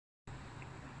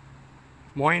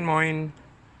Moin moin.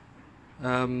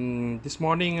 This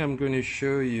morning I'm going to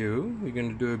show you, we're going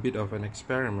to do a bit of an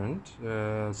experiment.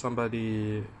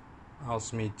 Somebody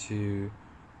asked me to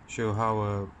show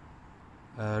how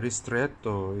a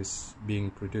ristretto is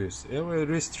being produced. A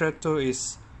ristretto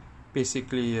is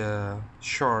basically a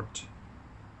short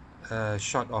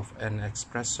shot of an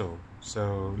espresso.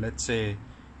 So let's say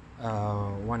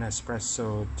one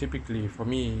espresso, typically for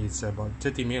me it's about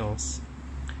 30 mils.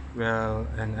 Well,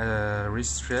 and a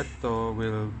ristretto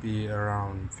will be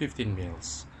around 15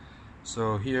 mils.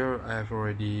 So here I've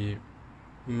already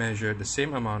measured the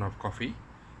same amount of coffee,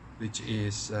 which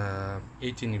is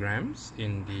 18 grams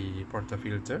in the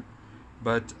portafilter,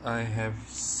 but I have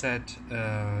set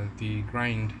the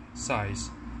grind size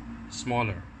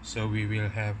smaller, so we will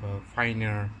have a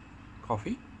finer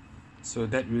coffee. So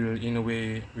that will, in a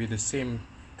way, with the same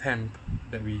temp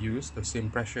that we use, the same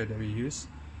pressure that we use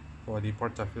for the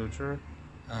portafilter,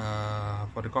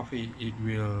 for the coffee, it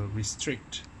will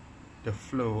restrict the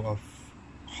flow of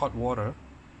hot water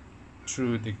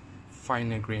through the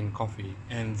finer grain coffee,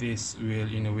 and this will,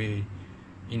 in a way,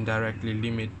 indirectly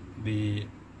limit the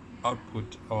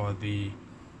output or the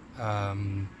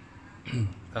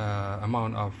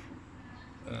amount of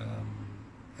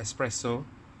espresso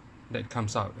that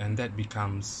comes out, and that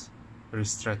becomes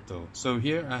ristretto. So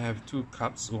here I have two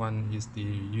cups. One is the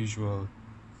usual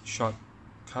shot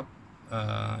cup,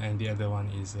 and the other one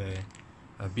is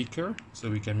a beaker, so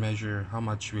we can measure how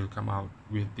much will come out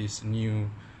with this new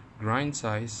grind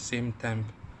size, same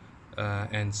temp,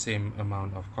 and same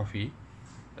amount of coffee,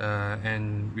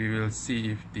 and we will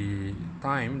see if the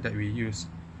time that we use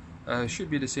should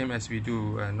be the same as we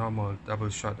do a normal double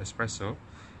shot espresso,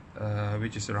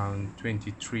 which is around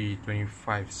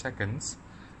 23-25 seconds.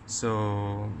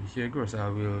 So here goes. I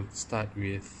will start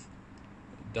with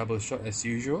double shot as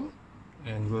usual,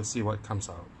 and we'll see what comes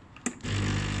out.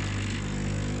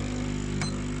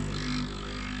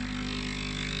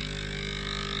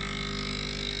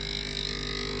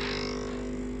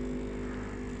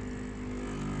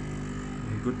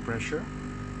 Good pressure.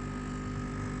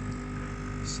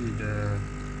 See the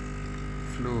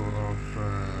flow of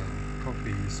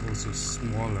coffee is also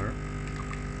smaller.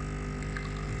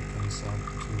 It comes out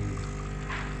to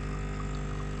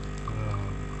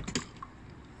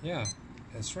yeah,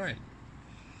 that's right.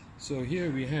 So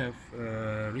here we have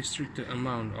a restricted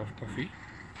amount of coffee.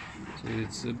 So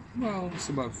it's well, it's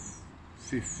about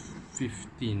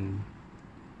 15,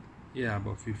 yeah,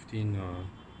 about 15 or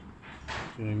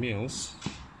 20 mils.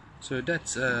 So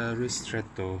that's a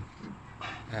ristretto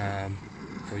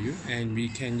for you, and we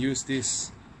can use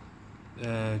this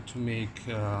to make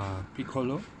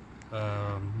piccolo,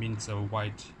 means a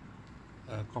white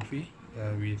coffee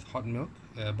with hot milk,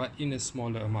 but in a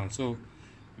smaller amount. So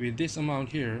with this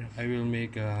amount here, I will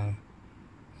make a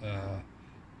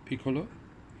piccolo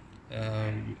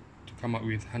to come up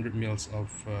with 100 mils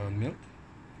of milk.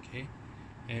 Okay,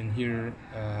 and here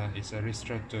is a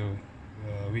ristretto,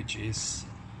 which is,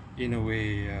 in a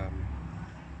way,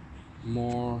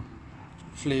 more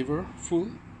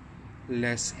flavorful,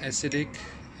 less acidic,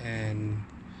 and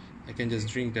I can just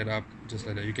drink that up just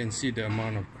like that. You can see the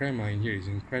amount of crema in here is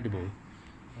incredible.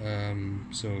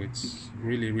 So it's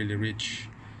really rich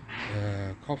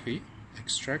coffee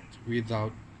extract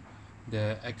without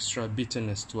the extra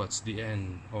bitterness towards the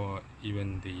end, or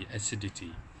even the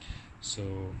acidity.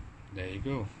 So there you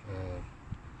go,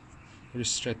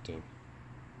 ristretto.